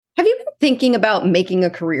thinking about making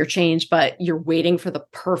a career change, but you're waiting for the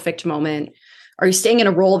perfect moment? Are you staying in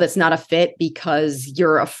a role that's not a fit because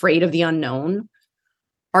you're afraid of the unknown?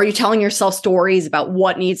 Are you telling yourself stories about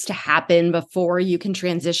what needs to happen before you can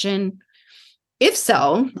transition? If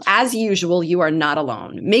so, as usual, you are not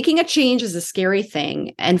alone. Making a change is a scary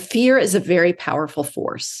thing, and fear is a very powerful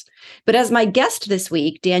force. But as my guest this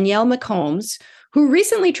week, Danielle McCombs, who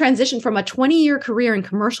recently transitioned from a 20-year career in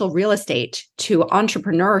commercial real estate to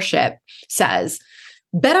entrepreneurship, says,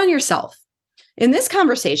 bet on yourself. In this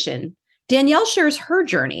conversation, Danielle shares her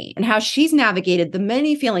journey and how she's navigated the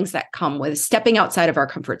many feelings that come with stepping outside of our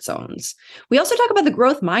comfort zones. We also talk about the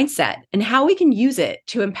growth mindset and how we can use it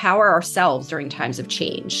to empower ourselves during times of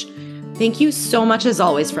change. Thank you so much, as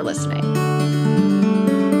always, for listening.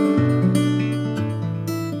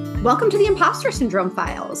 Welcome to the Imposter Syndrome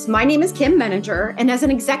Files. My name is Kim Menninger, and as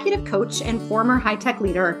an executive coach and former high-tech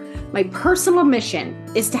leader, my personal mission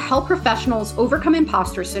is to help professionals overcome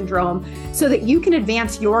imposter syndrome so that you can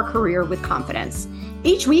advance your career with confidence.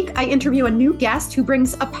 Each week, I interview a new guest who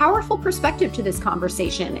brings a powerful perspective to this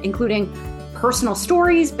conversation, including personal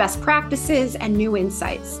stories, best practices, and new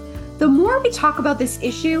insights. The more we talk about this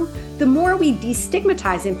issue, the more we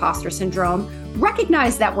destigmatize imposter syndrome,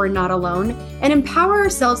 recognize that we're not alone, and empower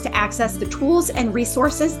ourselves to access the tools and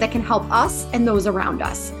resources that can help us and those around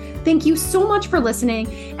us. Thank you so much for listening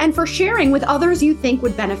and for sharing with others you think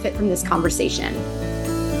would benefit from this conversation.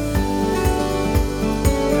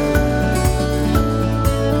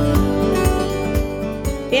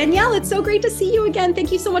 Danielle, it's so great to see you again.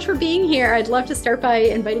 Thank you so much for being here. I'd love to start by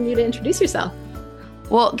inviting you to introduce yourself.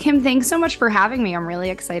 Well, Kim, thanks so much for having me. I'm really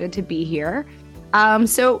excited to be here.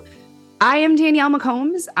 So I am Danielle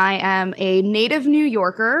McCombs. I am a native New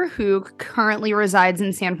Yorker who currently resides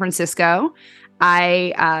in San Francisco.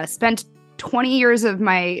 I spent 20 years of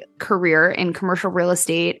my career in commercial real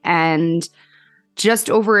estate, and just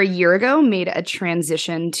over a year ago made a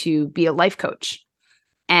transition to be a life coach.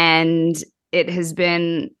 And it has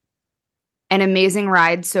been an amazing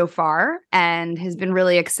ride so far, and has been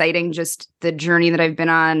really exciting, just the journey that I've been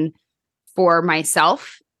on for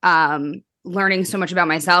myself, learning so much about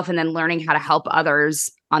myself and then learning how to help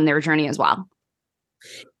others on their journey as well.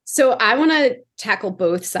 So I want to tackle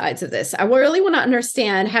both sides of this. I really want to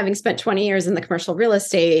understand, having spent 20 years in the commercial real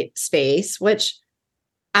estate space, which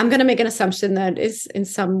I'm going to make an assumption that is in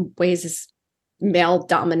some ways is male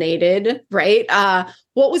dominated, right?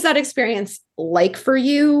 What was that experience like for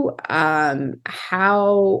you? How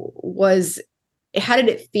did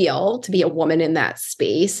it feel to be a woman in that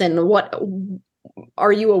space? And what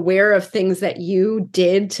are you aware of things that you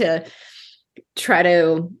did to try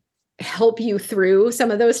to help you through some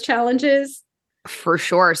of those challenges? For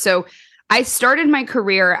sure. So I started my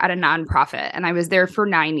career at a nonprofit, and I was there for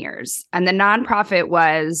 9 years. And the nonprofit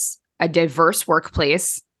was a diverse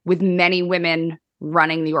workplace with many women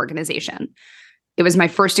running the organization. It was my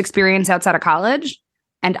first experience outside of college,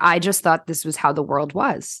 and I just thought this was how the world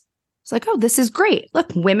was. It's like, oh, this is great.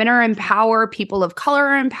 Look, women are empowered, people of color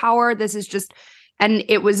are empowered. This is just, and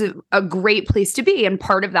it was a great place to be. And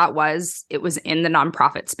part of that was it was in the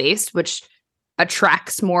nonprofit space, which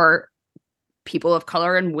attracts more people of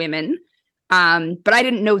color and women. But I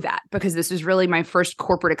didn't know that because this was really my first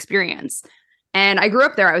corporate experience. And I grew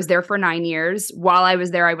up there. I was there for 9 years. While I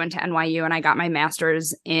was there, I went to NYU and I got my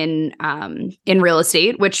master's in real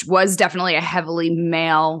estate, which was definitely a heavily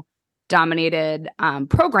male-dominated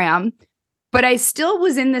program. But I still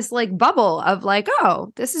was in this like bubble of like,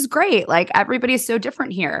 oh, this is great. Like everybody's so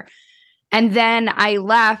different here. And then I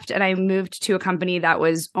left and I moved to a company that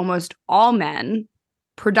was almost all men,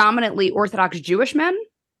 predominantly Orthodox Jewish men.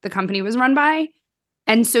 The company was run by.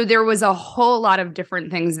 And so there was a whole lot of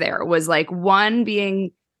different things there. It was like one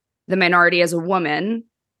being the minority as a woman,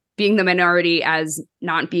 being the minority as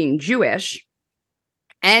not being Jewish,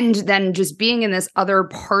 and then just being in this other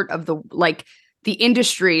part of the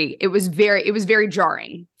industry. It was very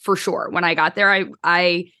jarring for sure. When I got there,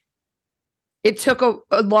 it took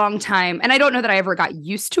a long time, and I don't know that I ever got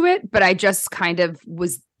used to it, but I just kind of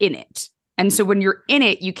was in it. And so when you're in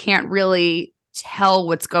it, you can't really tell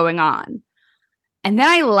what's going on. And then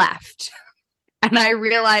I left and I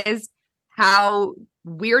realized how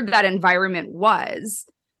weird that environment was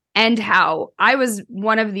and how I was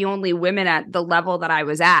one of the only women at the level that I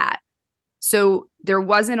was at. So there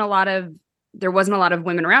wasn't a lot of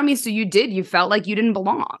women around me. So you felt like you didn't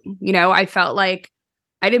belong. You know, I felt like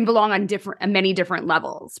I didn't belong on many different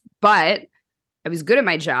levels, but I was good at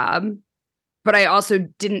my job. But I also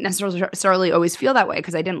didn't necessarily always feel that way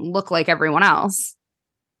because I didn't look like everyone else.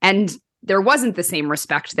 And there wasn't the same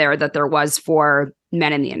respect there that there was for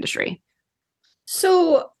men in the industry.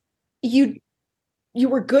 So you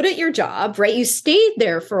were good at your job, right? You stayed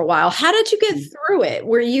there for a while. How did you get through it?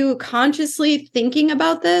 Were you consciously thinking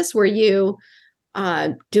about this? Were you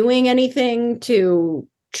doing anything to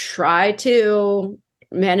try to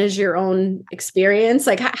manage your own experience?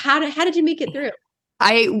 Like how did you make it through?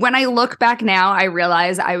 When I look back now, I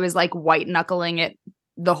realize I was like white knuckling it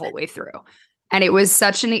the whole way through. And it was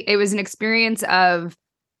an experience of,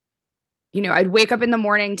 I'd wake up in the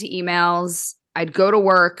morning to emails. I'd go to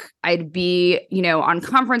work. I'd be, on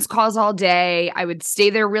conference calls all day. I would stay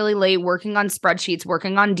there really late, working on spreadsheets,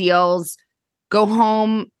 working on deals, go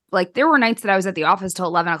home. Like there were nights that I was at the office till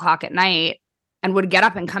 11 o'clock at night and would get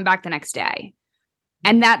up and come back the next day.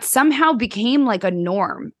 And that somehow became like a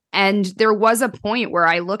norm. And there was a point where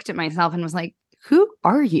I looked at myself and was like, who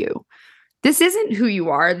are you? This isn't who you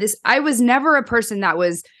are. I was never a person that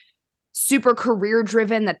was super career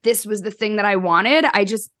driven, that this was the thing that I wanted. I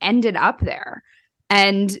just ended up there.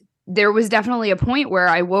 And there was definitely a point where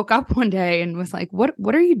I woke up one day and was like,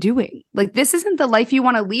 what are you doing? Like, this isn't the life you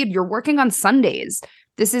want to lead. You're working on Sundays.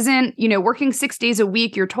 This isn't, working 6 days a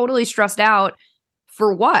week. You're totally stressed out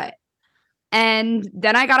for what? And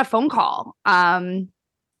then I got a phone call from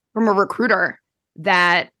a recruiter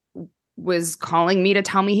that was calling me to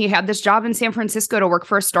tell me he had this job in San Francisco to work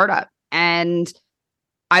for a startup. And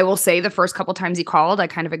I will say the first couple times he called, I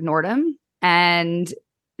kind of ignored him. And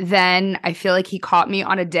then I feel like he caught me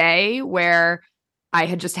on a day where I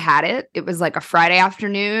had just had it. It was like a Friday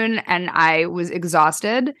afternoon and I was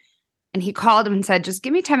exhausted. And he called him and said, just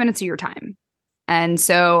give me 10 minutes of your time. And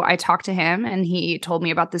so I talked to him and he told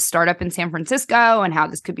me about this startup in San Francisco and how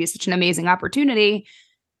this could be such an amazing opportunity.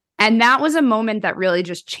 And that was a moment that really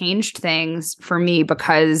just changed things for me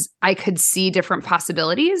because I could see different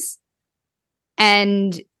possibilities.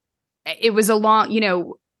 And it was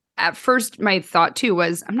at first my thought too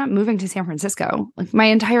was, I'm not moving to San Francisco. Like my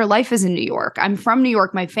entire life is in New York. I'm from New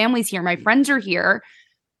York. My family's here. My friends are here.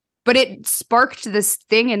 But it sparked this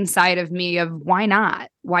thing inside of me of why not?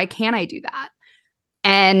 Why can't I do that?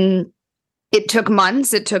 And it took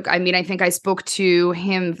months. I think I spoke to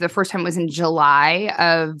him the first time was in July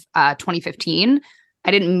of 2015.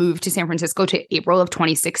 I didn't move to San Francisco to April of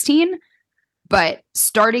 2016. But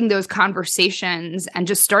starting those conversations and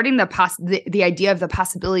just starting the idea of the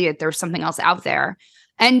possibility that there's something else out there.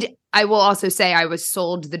 And I will also say I was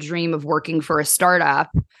sold the dream of working for a startup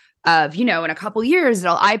of, in a couple years,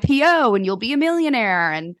 it'll IPO and you'll be a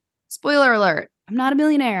millionaire. And spoiler alert, I'm not a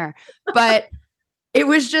millionaire. But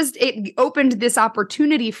it opened this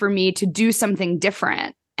opportunity for me to do something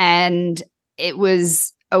different. And it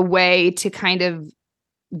was a way to kind of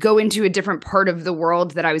go into a different part of the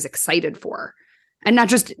world that I was excited for. And not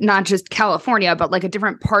just California, but like a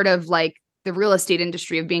different part of like the real estate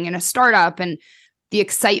industry of being in a startup and the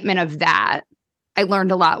excitement of that. I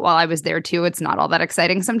learned a lot while I was there too. It's not all that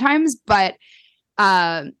exciting sometimes, but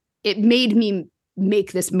it made me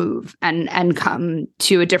make this move and come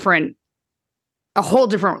to a whole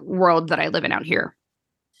different world that I live in out here.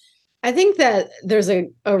 I think that there's a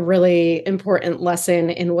really important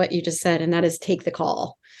lesson in what you just said, and that is take the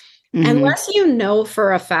call. Mm-hmm. Unless you know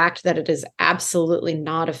for a fact that it is absolutely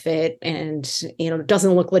not a fit and,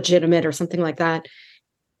 doesn't look legitimate or something like that,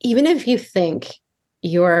 even if you think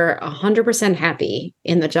you're 100% happy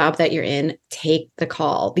in the job that you're in, take the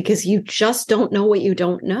call because you just don't know what you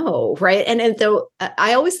don't know, right? And though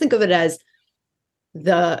I always think of it as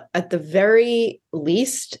at the very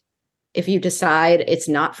least, if you decide it's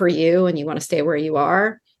not for you and you want to stay where you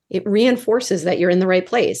are, it reinforces that you're in the right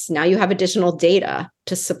place. Now you have additional data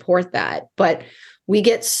to support that. But we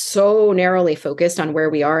get so narrowly focused on where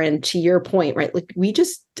we are. And to your point, right, like we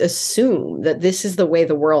just assume that this is the way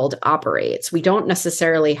the world operates. We don't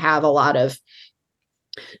necessarily have a lot of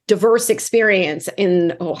diverse experience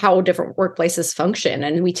in how different workplaces function.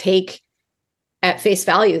 And we take at face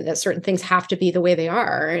value that certain things have to be the way they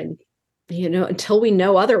are. And, until we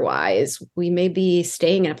know otherwise, we may be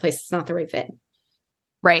staying in a place that's not the right fit.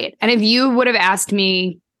 Right. And if you would have asked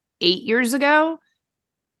me 8 years ago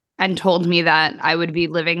and told me that I would be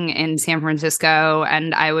living in San Francisco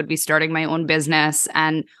and I would be starting my own business,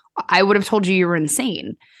 and I would have told you were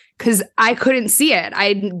insane because I couldn't see it.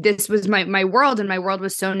 This was my world, and my world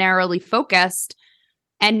was so narrowly focused.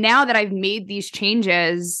 And now that I've made these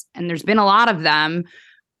changes, and there's been a lot of them,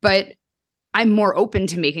 but I'm more open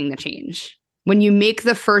to making the change. When you make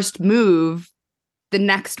the first move, the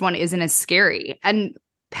next one isn't as scary. And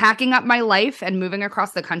packing up my life and moving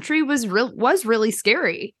across the country was really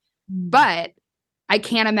scary. But I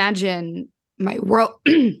can't imagine my world.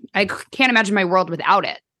 I can't imagine my world without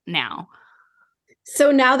it now.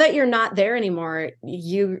 So now that you're not there anymore,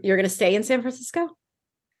 you're going to stay in San Francisco?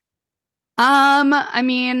 I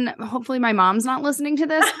mean, hopefully my mom's not listening to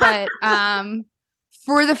this, but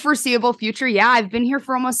for the foreseeable future, yeah, I've been here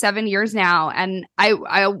for almost 7 years now. And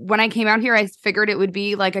I when I came out here, I figured it would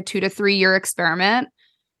be like a 2 to 3 year experiment.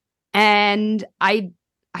 And I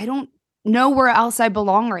don't know where else I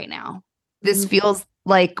belong right now. This feels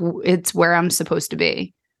like it's where I'm supposed to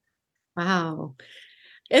be. Wow.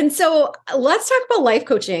 And so let's talk about life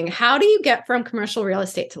coaching. How do you get from commercial real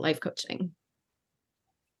estate to life coaching?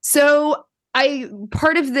 So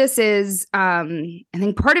part of this is, I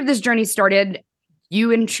think part of this journey started,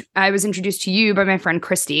 I was introduced to you by my friend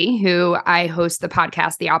Christy, who I host the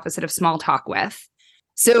podcast, The Opposite of Small Talk with.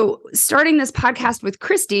 So starting this podcast with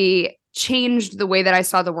Christy changed the way that I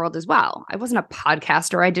saw the world as well. I wasn't a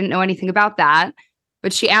podcaster. I didn't know anything about that,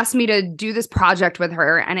 but she asked me to do this project with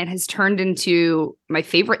her, and it has turned into my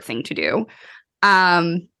favorite thing to do.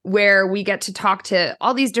 Where we get to talk to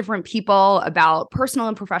all these different people about personal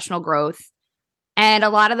and professional growth. And a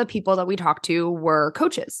lot of the people that we talked to were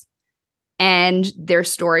coaches. And their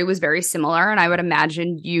story was very similar. And I would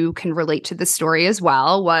imagine you can relate to the story as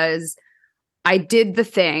well, was I did the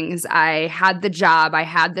things, I had the job, I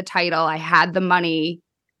had the title, I had the money,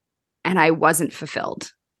 and I wasn't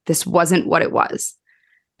fulfilled. This wasn't what it was.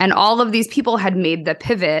 And all of these people had made the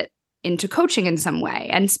pivot into coaching in some way,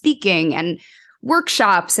 and speaking and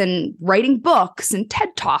workshops and writing books and TED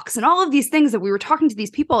Talks and all of these things that we were talking to these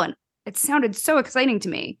people. And it sounded so exciting to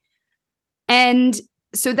me. And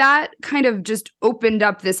so that kind of just opened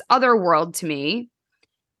up this other world to me.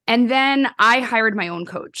 And then I hired my own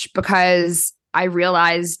coach because I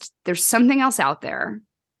realized there's something else out there,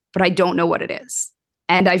 but I don't know what it is.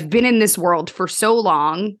 And I've been in this world for so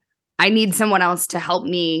long. I need someone else to help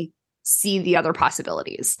me see the other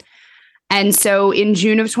possibilities. And so in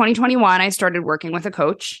June of 2021, I started working with a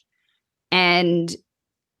coach. And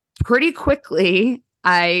pretty quickly,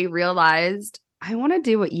 I realized I want to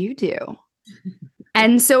do what you do.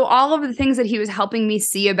 And so all of the things that he was helping me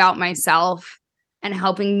see about myself and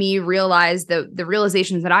helping me realize the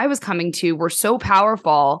realizations that I was coming to were so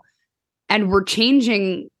powerful and were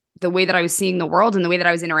changing the way that I was seeing the world and the way that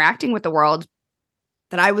I was interacting with the world,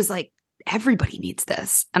 that I was like, everybody needs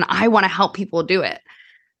this, and I want to help people do it.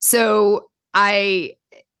 So I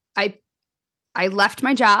left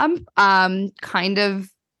my job. I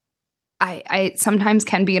sometimes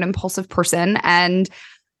can be an impulsive person, and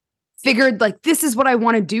figured like, this is what I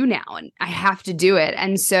want to do now, and I have to do it.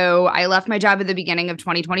 And so I left my job at the beginning of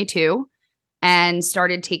 2022 and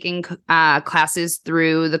started taking classes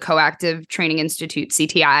through the Coactive Training Institute,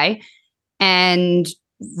 CTI, and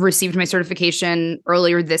received my certification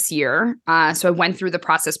earlier this year. So I went through the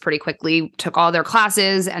process pretty quickly, took all their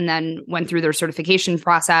classes, and then went through their certification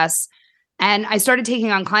process. And I started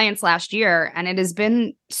taking on clients last year, and it has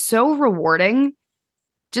been so rewarding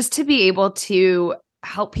just to be able to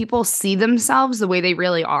help people see themselves the way they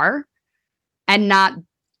really are, and not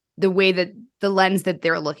the way that the lens that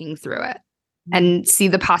they're looking through it, and see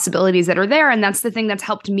the possibilities that are there. And that's the thing that's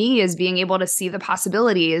helped me, is being able to see the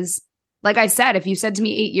possibilities. Like I said, if you said to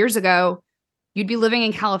me 8 years ago, you'd be living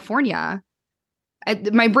in California,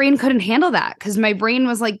 my brain couldn't handle that, because my brain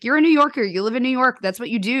was like, you're a New Yorker, you live in New York, that's what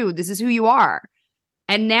you do, this is who you are.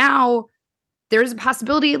 And now there's a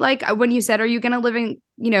possibility, like when you said, are you going to live in,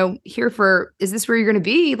 here for, is this where you're going to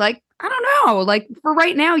be? Like, I don't know. Like for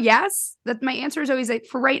right now, yes. That my answer is always like,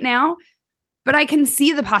 for right now. But I can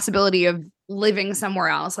see the possibility of living somewhere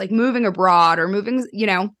else, like moving abroad or moving,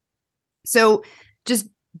 So just,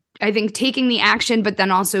 I think taking the action, but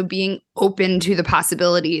then also being open to the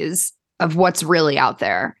possibilities of what's really out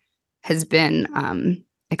there has been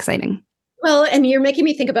exciting. Well, and you're making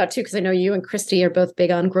me think about too, because I know you and Christy are both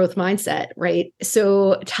big on growth mindset, right?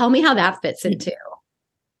 So tell me how that fits into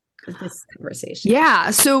this conversation.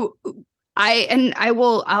 Yeah. So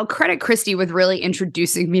I'll credit Christy with really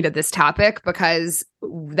introducing me to this topic, because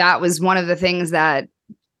that was one of the things that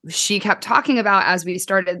she kept talking about as we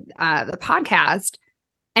started the podcast.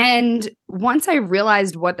 And once I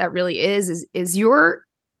realized what that really is your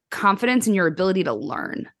confidence in your ability to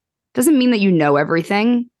learn. Doesn't mean that you know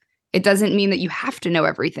everything. It doesn't mean that you have to know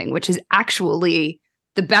everything, which is actually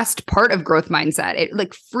the best part of growth mindset. It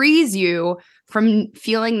like frees you from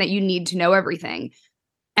feeling that you need to know everything.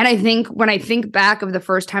 And I think when I think back of the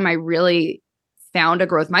first time I really found a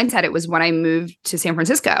growth mindset, it was when I moved to San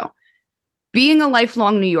Francisco. Being a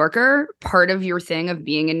lifelong New Yorker, part of your thing of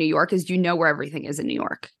being in New York is you know where everything is in New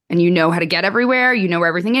York, and you know how to get everywhere. You know where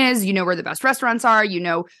everything is. You know where the best restaurants are. You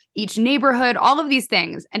know each neighborhood, all of these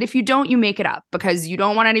things. And if you don't, you make it up, because you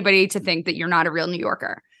don't want anybody to think that you're not a real New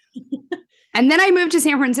Yorker. And then I moved to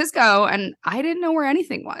San Francisco and I didn't know where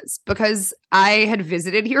anything was because I had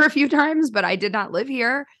visited here a few times, but I did not live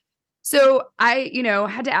here. So I,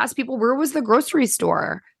 had to ask people, where was the grocery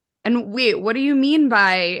store? And wait, what do you mean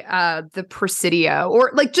by the Presidio?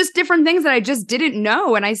 Or like just different things that I just didn't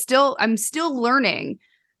know. And I'm still learning,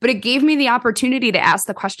 but it gave me the opportunity to ask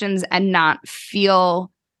the questions and not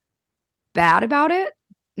feel bad about it.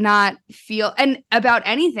 Not feel and about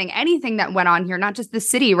anything that went on here, not just the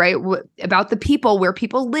city, right? About the people, where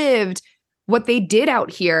people lived, what they did out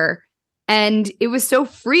here. And it was so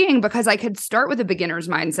freeing because I could start with a beginner's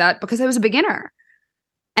mindset because I was a beginner.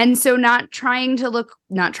 And so not trying to look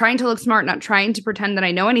smart, not trying to pretend that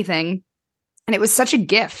I know anything. And it was such a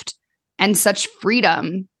gift and such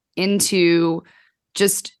freedom into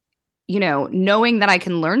just, knowing that I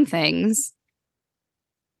can learn things,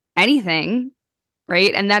 anything.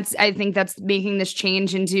 Right. And I think that's making this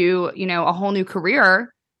change into, a whole new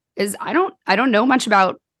career is I don't know much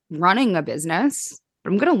about running a business,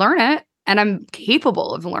 but I'm going to learn it and I'm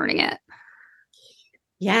capable of learning it.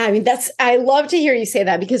 Yeah. I mean, I love to hear you say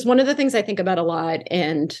that because one of the things I think about a lot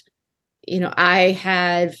and, I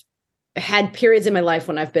have had periods in my life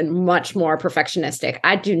when I've been much more perfectionistic.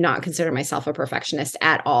 I do not consider myself a perfectionist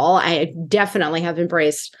at all. I definitely have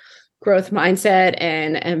embraced growth mindset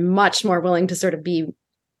and am much more willing to sort of be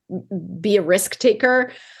a risk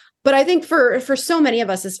taker. But I think for so many of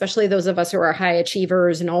us, especially those of us who are high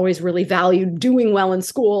achievers and always really value doing well in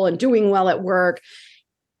school and doing well at work,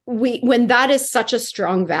 when that is such a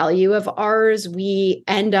strong value of ours, we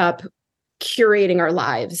end up curating our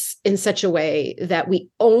lives in such a way that we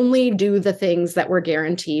only do the things that we're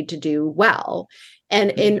guaranteed to do well. And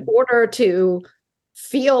in order to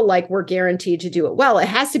feel like we're guaranteed to do it well, it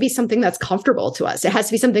has to be something that's comfortable to us. It has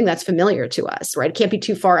to be something that's familiar to us, right? It can't be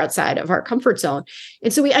too far outside of our comfort zone.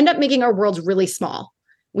 And so we end up making our worlds really small.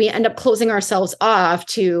 We end up closing ourselves off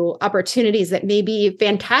to opportunities that may be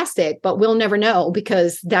fantastic, but we'll never know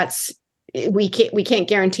because we can't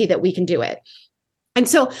guarantee that we can do it. And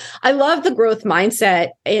so I love the growth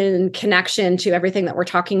mindset in connection to everything that we're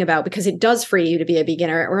talking about because it does free you to be a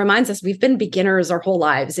beginner. It reminds us we've been beginners our whole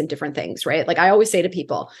lives in different things, right? Like I always say to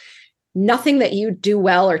people, nothing that you do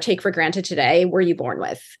well or take for granted today were you born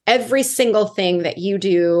with. Every single thing that you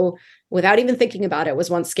do without even thinking about it was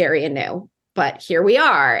once scary and new. But here we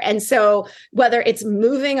are. And so whether it's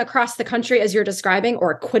moving across the country as you're describing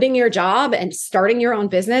or quitting your job and starting your own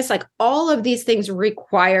business, like all of these things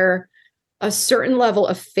require a certain level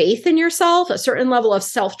of faith in yourself, a certain level of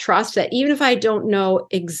self-trust that even if I don't know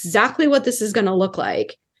exactly what this is going to look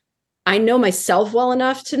like, I know myself well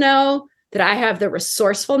enough to know that I have the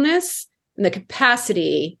resourcefulness and the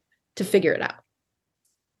capacity to figure it out.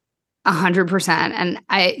 100%. And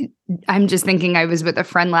I'm just thinking I was with a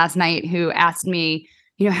friend last night who asked me,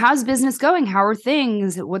 how's business going? How are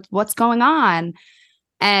things? What's going on?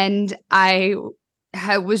 And I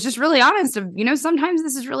was just really honest of, sometimes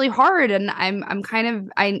this is really hard and I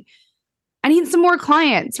need some more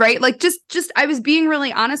clients, right? Like just I was being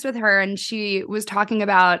really honest with her and she was talking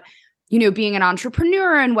about, being an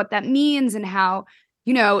entrepreneur and what that means and how,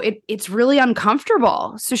 it's really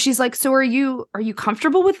uncomfortable. So she's like, so are you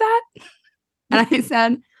comfortable with that? And I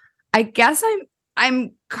said, I guess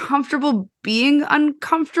I'm comfortable being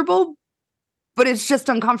uncomfortable, but it's just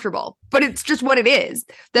uncomfortable. But it's just what it is.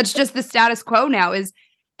 That's just the status quo now is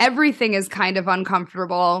everything is kind of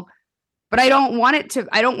uncomfortable, but I don't want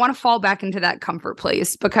to fall back into that comfort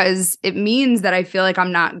place because it means that I feel like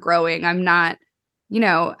I'm not growing. I'm not,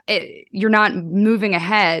 you're not moving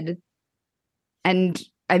ahead. And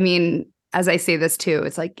I mean, as I say this too,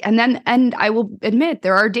 it's like, and I will admit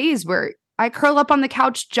there are days where I curl up on the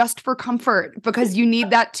couch just for comfort because you need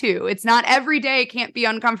that too. It's not every day can't be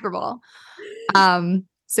uncomfortable.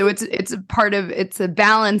 So it's a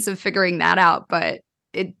balance of figuring that out, but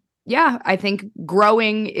I think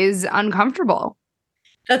growing is uncomfortable.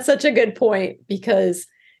 That's such a good point because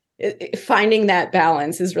finding that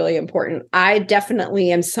balance is really important. I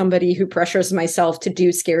definitely am somebody who pressures myself to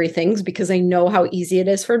do scary things because I know how easy it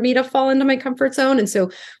is for me to fall into my comfort zone. And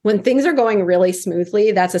so when things are going really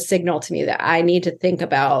smoothly, that's a signal to me that I need to think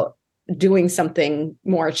about doing something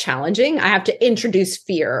more challenging. I have to introduce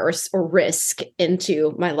fear or risk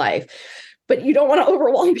into my life, but you don't want to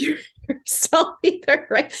overwhelm yourself either,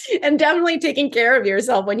 right? And definitely taking care of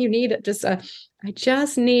yourself when you need I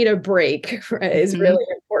just need a break, right, is really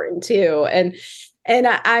important too. And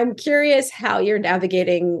I'm curious how you're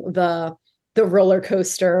navigating the roller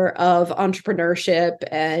coaster of entrepreneurship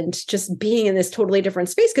and just being in this totally different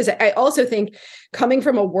space. Because I also think coming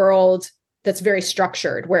from a world that's very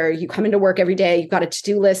structured, where you come into work every day, you've got a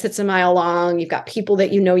to-do list that's a mile long, you've got people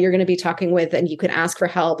that you know you're going to be talking with, and you can ask for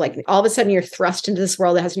help. Like all of a sudden you're thrust into this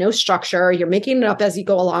world that has no structure. You're making it up as you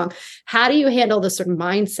go along. How do you handle the sort of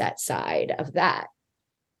mindset side of that?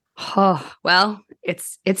 Oh, well,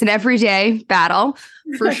 it's an everyday battle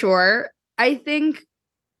for sure. I think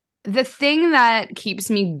the thing that keeps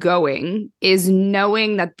me going is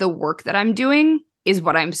knowing that the work that I'm doing is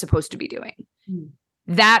what I'm supposed to be doing.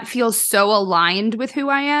 That feels so aligned with who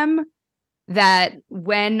I am that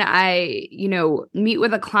when I, meet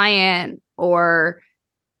with a client, or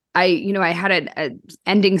I had a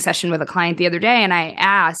ending session with a client the other day, and I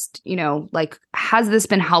asked, like, has this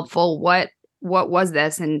been helpful? What was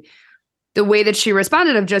this? And the way that she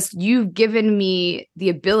responded of just, you've given me the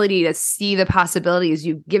ability to see the possibilities.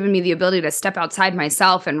 You've given me the ability to step outside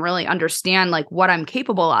myself and really understand like what I'm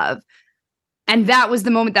capable of. And that was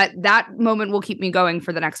the moment that moment will keep me going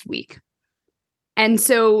for the next week. And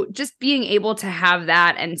so just being able to have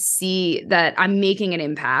that and see that I'm making an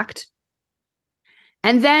impact.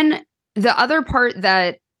 And then the other part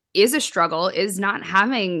that is a struggle is not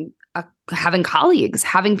having colleagues,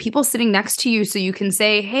 having people sitting next to you so you can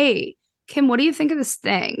say, hey, Kim, what do you think of this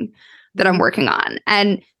thing that I'm working on?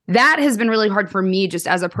 And that has been really hard for me, just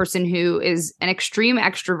as a person who is an extreme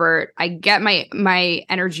extrovert. I get my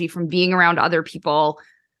energy from being around other people.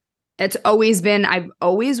 I've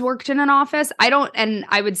always worked in an office. And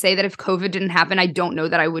I would say that if COVID didn't happen, I don't know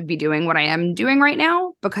that I would be doing what I am doing right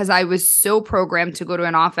now, because I was so programmed to go to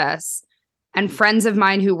an office. And friends of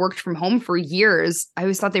mine who worked from home for years, I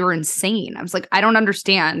always thought they were insane. I was like, I don't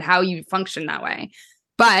understand how you function that way.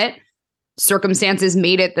 But circumstances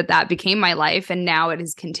made it that became my life, and now it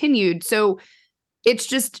has continued. So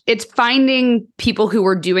it's finding people who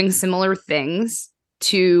are doing similar things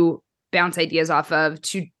to bounce ideas off of,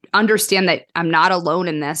 to understand that I'm not alone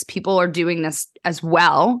in this. People are doing this as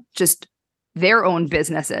well, just their own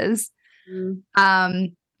businesses. Being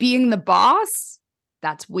the boss,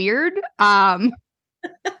 that's weird. There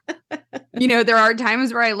are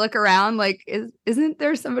times where I look around like, isn't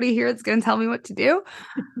there somebody here that's going to tell me what to do?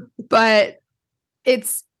 But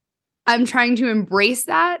I'm trying to embrace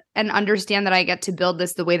that and understand that I get to build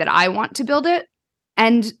this the way that I want to build it.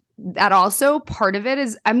 And that also part of it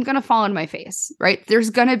is I'm going to fall on my face, right? There's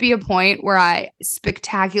going to be a point where I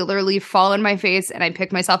spectacularly fall on my face and I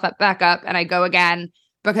pick myself back up and I go again,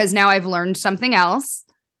 because now I've learned something else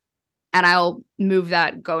and I'll move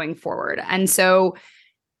that going forward. And so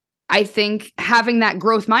I think having that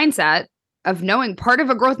growth mindset of knowing part of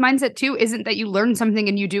a growth mindset too isn't that you learn something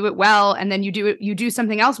and you do it well and then you do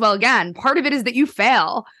something else well again. Part of it is that you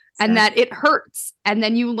fail and that it hurts, and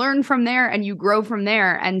then you learn from there and you grow from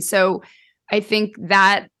there. And so I think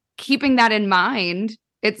that keeping that in mind,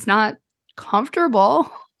 it's not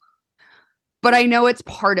comfortable, but I know it's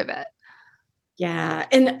part of it. Yeah.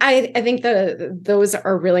 And I think those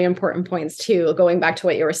are really important points too, going back to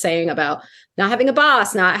what you were saying about not having a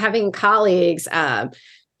boss, not having colleagues.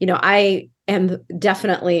 I am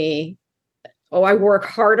definitely, I work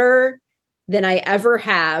harder than I ever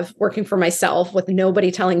have working for myself with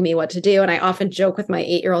nobody telling me what to do. And I often joke with my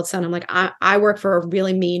 8-year-old son, I'm like, I work for a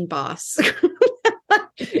really mean boss.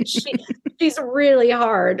 She's really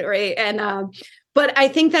hard. Right. And, but I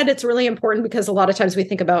think that it's really important because a lot of times we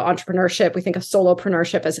think about entrepreneurship, we think of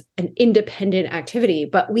solopreneurship as an independent activity,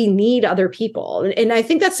 but we need other people. And I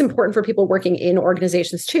think that's important for people working in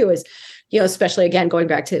organizations too, is, especially again, going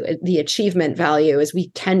back to the achievement value, is we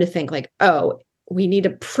tend to think like, oh, we need to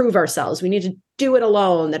prove ourselves. We need to do it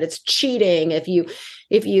alone, that it's cheating if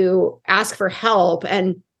you ask for help.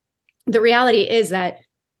 And the reality is that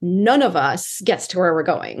none of us gets to where we're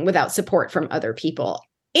going without support from other people.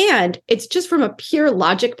 And it's just from a pure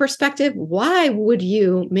logic perspective, why would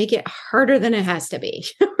you make it harder than it has to be?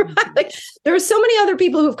 Right? Like, there are so many other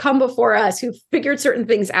people who've come before us, who've figured certain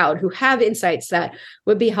things out, who have insights that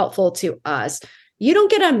would be helpful to us. You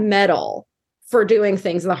don't get a medal for doing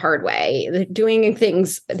things the hard way, doing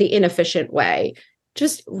things the inefficient way.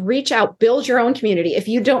 Just reach out, build your own community. If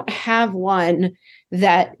you don't have one,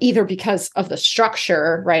 that either because of the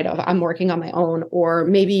structure, right, of I'm working on my own, or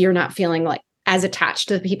maybe you're not feeling like as attached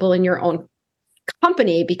to the people in your own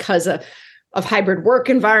company because of hybrid work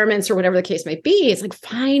environments or whatever the case might be, it's like,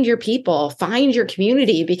 find your people, find your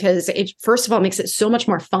community, because it, first of all, makes it so much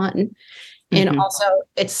more fun. And also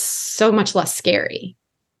it's so much less scary.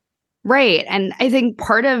 Right. And I think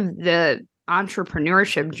part of the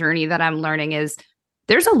entrepreneurship journey that I'm learning is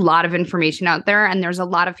there's a lot of information out there, and there's a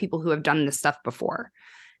lot of people who have done this stuff before.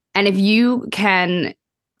 And if you can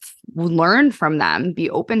learn from them, be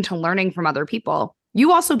open to learning from other people,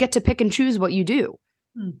 you also get to pick and choose what you do.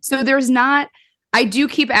 So there's not, I do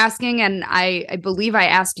keep asking, and I believe I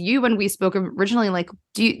asked you when we spoke originally, like,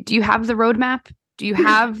 do you have the roadmap? Do you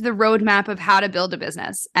have the roadmap of how to build a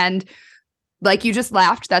business? And like, you just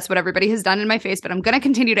laughed. That's what everybody has done in my face, but I'm going to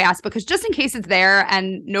continue to ask, because just in case it's there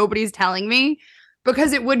and nobody's telling me,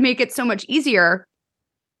 because it would make it so much easier.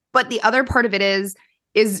 But the other part of it is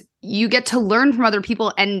you get to learn from other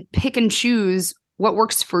people and pick and choose what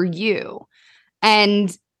works for you.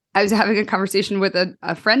 And I was having a conversation with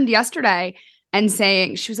a friend yesterday and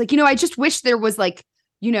saying, she was like, I just wish there was like,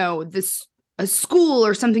 a school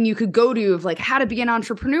or something you could go to of like how to be an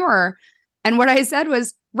entrepreneur. And what I said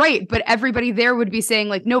was, right, but everybody there would be saying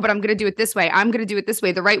like, no, but I'm going to do it this way. I'm going to do it this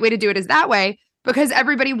way. The right way to do it is that way, because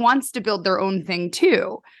everybody wants to build their own thing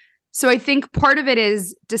too. So I think part of it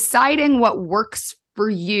is deciding what works for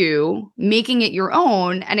you, making it your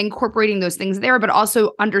own and incorporating those things there, but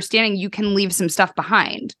also understanding you can leave some stuff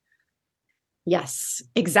behind. Yes,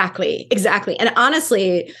 exactly. And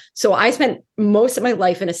honestly, so I spent most of my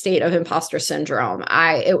life in a state of imposter syndrome.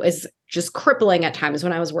 It was just crippling at times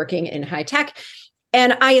when I was working in high tech.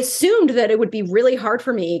 And I assumed that it would be really hard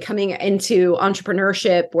for me coming into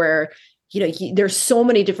entrepreneurship where, there's so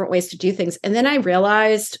many different ways to do things. And then I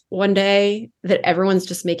realized one day that everyone's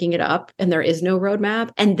just making it up and there is no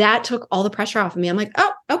roadmap. And that took all the pressure off of me. I'm like,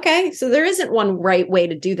 oh, okay. So there isn't one right way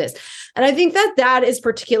to do this. And I think that is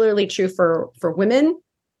particularly true for women.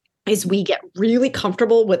 Is we get really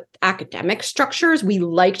comfortable with academic structures. We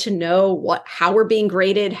like to know how we're being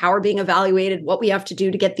graded, how we're being evaluated, what we have to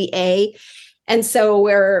do to get the A. And so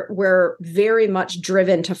we're very much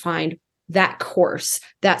driven to find that course,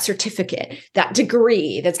 that certificate, that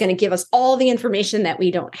degree that's going to give us all the information that we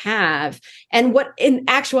don't have. And what in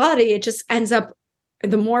actuality, it just ends up,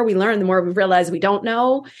 the more we learn, the more we realize we don't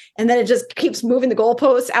know. And then it just keeps moving the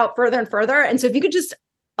goalposts out further and further. And so if you could just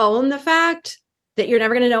own the fact that you're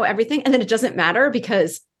never going to know everything, and then it doesn't matter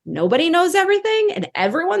because nobody knows everything and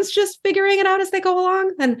everyone's just figuring it out as they go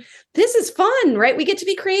along, then this is fun, right? We get to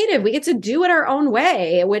be creative. We get to do it our own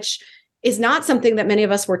way, which is not something that many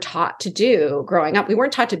of us were taught to do growing up. We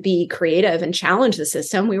weren't taught to be creative and challenge the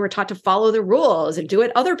system. We were taught to follow the rules and do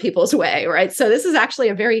it other people's way, right? So this is actually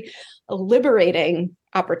a very liberating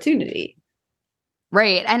opportunity.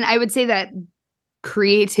 Right. And I would say that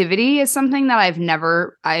creativity is something that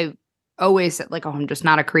I've always said, like, oh, I'm just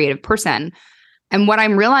not a creative person. And what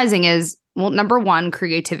I'm realizing is, well, number one,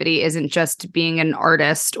 creativity isn't just being an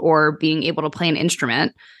artist or being able to play an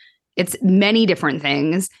instrument. It's many different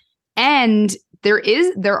things. And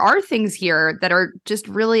there are things here that are just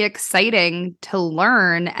really exciting to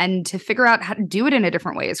learn and to figure out how to do it in a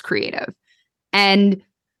different way as creative. And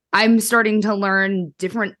I'm starting to learn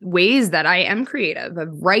different ways that I am creative, of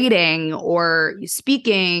writing or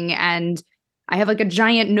speaking. And I have like a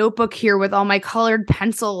giant notebook here with all my colored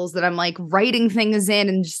pencils that I'm like writing things in,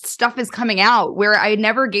 and just stuff is coming out where I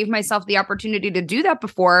never gave myself the opportunity to do that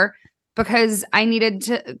before, because I needed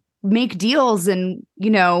to make deals and,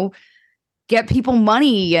 get people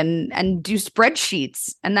money and do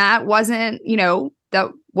spreadsheets. And that wasn't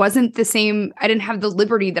the same. I didn't have the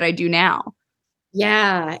liberty that I do now.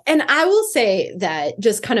 Yeah. And I will say that,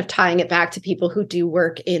 just kind of tying it back to people who do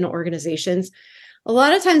work in organizations, a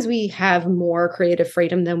lot of times we have more creative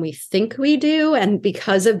freedom than we think we do. And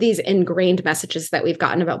because of these ingrained messages that we've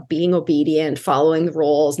gotten about being obedient, following the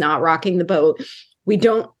rules, not rocking the boat, we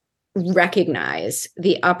don't recognize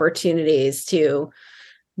the opportunities to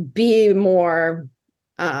be more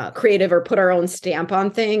creative or put our own stamp on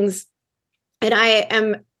things. And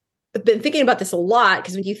I've been thinking about this a lot,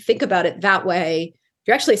 because when you think about it that way,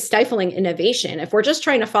 you're actually stifling innovation. If we're just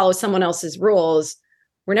trying to follow someone else's rules,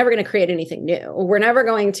 we're never going to create anything new. We're never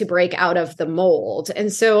going to break out of the mold.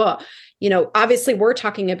 And so, obviously we're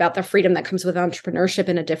talking about the freedom that comes with entrepreneurship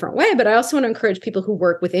in a different way, but I also want to encourage people who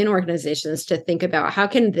work within organizations to think about how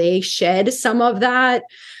can they shed some of that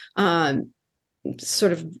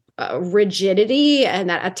sort of rigidity and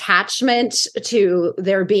that attachment to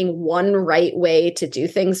there being one right way to do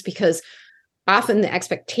things, because often the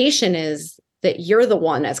expectation is that you're the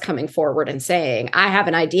one that's coming forward and saying, I have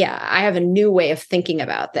an idea. I have a new way of thinking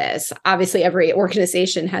about this. Obviously, every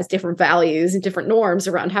organization has different values and different norms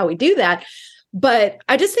around how we do that. But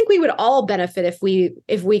I just think we would all benefit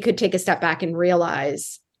if we could take a step back and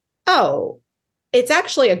realize, oh, it's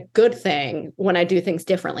actually a good thing when I do things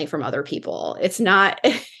differently from other people. It's not,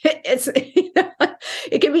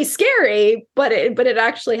 it can be scary, but it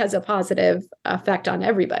actually has a positive effect on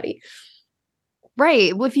everybody.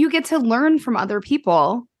 Right. Well, if you get to learn from other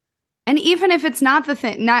people, and even if it's not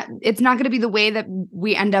it's not going to be the way that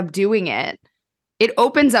we end up doing it, it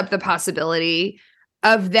opens up the possibility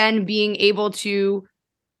of then being able to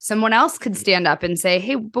someone else could stand up and say,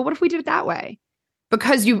 hey, but what if we did it that way?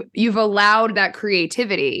 Because you've allowed that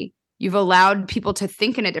creativity. You've allowed people to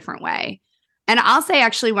think in a different way. And I'll say,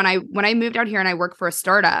 actually, when I moved out here and I worked for a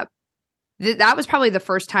startup, that was probably the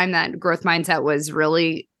first time that growth mindset was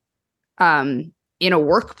really in a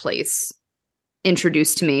workplace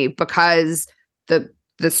introduced to me, because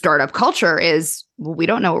the startup culture is, well, we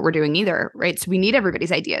don't know what we're doing either, right? So we need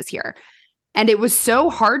everybody's ideas here. And it was so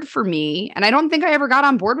hard for me. And I don't think I ever got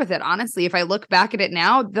on board with it. Honestly, if I look back at it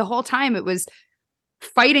now, the whole time it was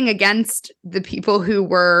fighting against the people who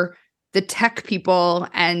were the tech people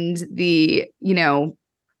and the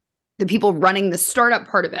people running the startup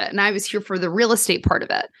part of it. And I was here for the real estate part of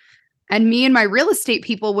it. And me and my real estate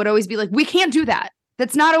people would always be like, we can't do that.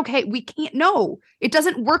 That's not okay. We can't. No, it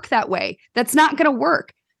doesn't work that way. That's not going to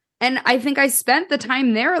work. And I think I spent the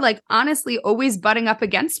time there, like, honestly, always butting up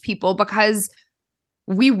against people because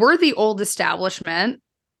we were the old establishment.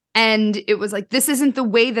 And it was like, this isn't the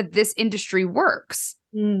way that this industry works.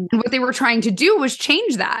 And what they were trying to do was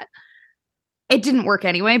change that. It didn't work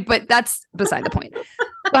anyway, but that's beside the point.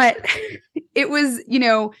 But it was,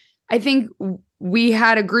 I think we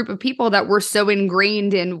had a group of people that were so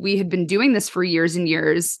ingrained and we had been doing this for years and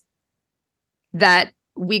years that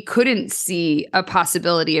we couldn't see a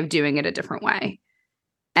possibility of doing it a different way.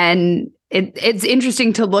 And it's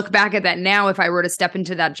interesting to look back at that now. If I were to step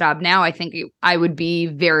into that job now, I think I would be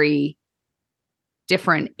very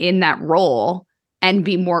different in that role and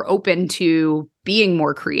be more open to being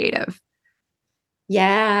more creative.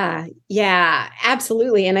 Yeah,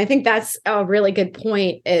 absolutely. And I think that's a really good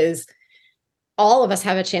point, is all of us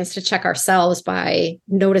have a chance to check ourselves by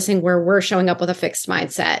noticing where we're showing up with a fixed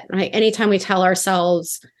mindset, right? Anytime we tell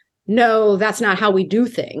ourselves, no, that's not how we do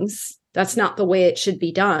things, that's not the way it should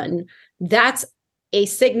be done, that's a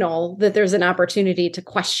signal that there's an opportunity to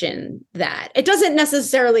question that. It doesn't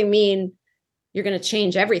necessarily mean you're going to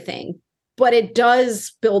change everything, but it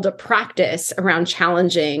does build a practice around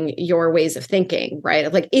challenging your ways of thinking,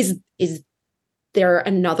 right? Like, is there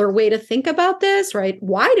another way to think about this, right?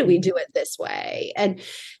 Why do we do it this way? And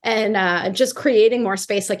just creating more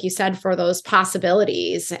space, like you said, for those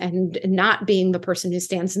possibilities, and not being the person who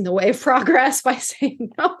stands in the way of progress by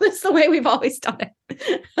saying, no, this is the way we've always done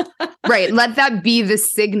it. Right. Let that be the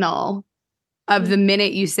signal of the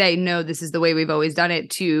minute you say, no, this is the way we've always done it,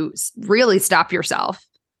 to really stop yourself.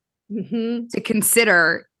 To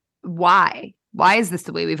consider why is this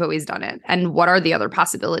the way we've always done it? And what are the other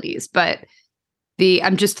possibilities? But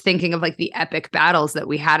I'm just thinking of like the epic battles that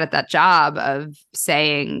we had at that job of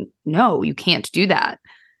saying, no, you can't do that.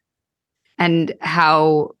 And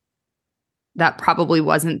how that probably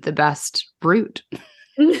wasn't the best route.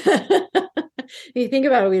 You think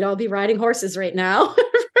about it, we'd all be riding horses right now.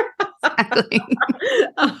 Exactly.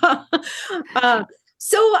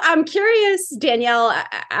 So I'm curious, Danielle,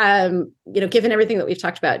 given everything that we've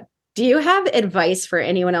talked about, do you have advice for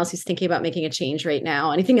anyone else who's thinking about making a change right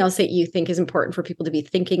now? Anything else that you think is important for people to be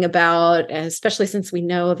thinking about, especially since we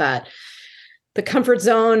know that the comfort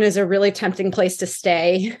zone is a really tempting place to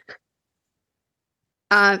stay?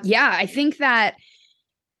 I think that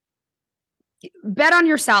bet on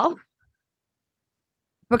yourself,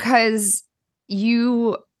 because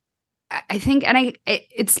it's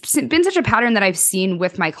been such a pattern that I've seen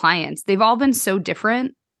with my clients. They've all been so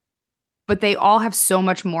different, but they all have so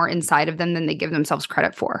much more inside of them than they give themselves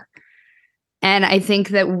credit for. And I think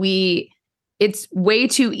that it's way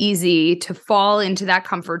too easy to fall into that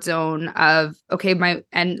comfort zone of, okay,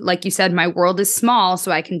 and like you said, my world is small,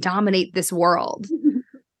 so I can dominate this world.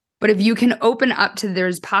 But if you can open up to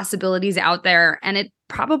there's possibilities out there, and it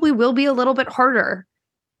probably will be a little bit harder,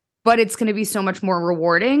 but it's going to be so much more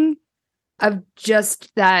rewarding, of just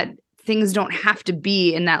that things don't have to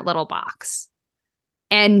be in that little box.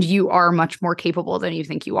 And you are much more capable than you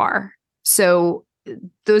think you are. So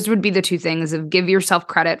those would be the two things: of give yourself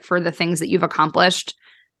credit for the things that you've accomplished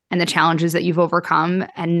and the challenges that you've overcome,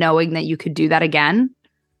 and knowing that you could do that again,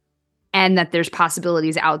 and that there's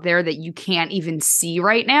possibilities out there that you can't even see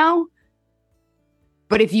right now.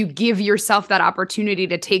 But if you give yourself that opportunity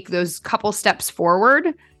to take those couple steps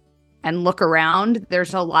forward and look around,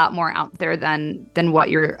 there's a lot more out there than what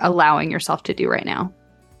you're allowing yourself to do right now.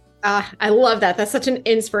 I love that. That's such an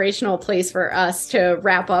inspirational place for us to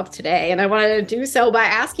wrap up today. And I wanted to do so by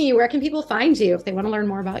asking you, where can people find you if they want to learn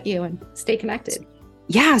more about you and stay connected?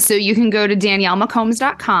 Yeah, so you can go to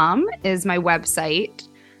DanielleMcCombs.com is my website.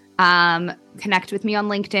 Connect with me on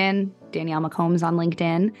LinkedIn, Danielle McCombs on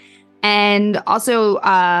LinkedIn. And also,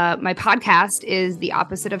 my podcast is The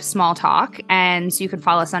Opposite of Small Talk. And so you can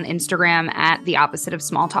follow us on Instagram at The Opposite of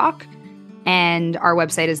Small Talk. And our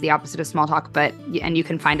website is the opposite of small talk, and you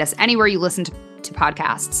can find us anywhere you listen to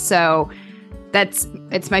podcasts. So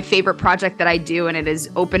it's my favorite project that I do, and it has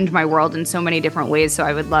opened my world in so many different ways. So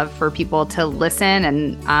I would love for people to listen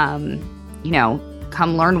and,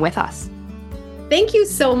 come learn with us. Thank you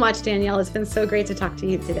so much, Danielle. It's been so great to talk to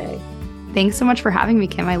you today. Thanks so much for having me,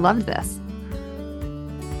 Kim. I loved this.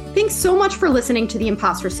 Thanks so much for listening to the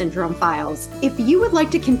Imposter Syndrome Files. If you would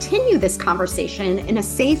like to continue this conversation in a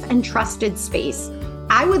safe and trusted space,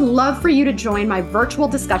 I would love for you to join my virtual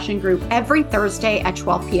discussion group every Thursday at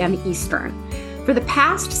 12 p.m. Eastern. For the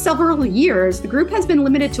past several years, the group has been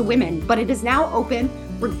limited to women, but it is now open,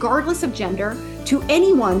 regardless of gender, to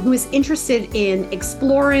anyone who is interested in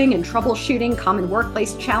exploring and troubleshooting common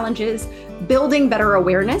workplace challenges, building better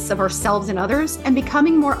awareness of ourselves and others, and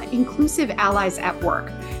becoming more inclusive allies at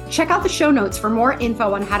work. Check out the show notes for more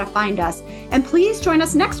info on how to find us, and please join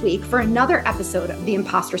us next week for another episode of the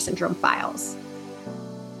Imposter Syndrome Files.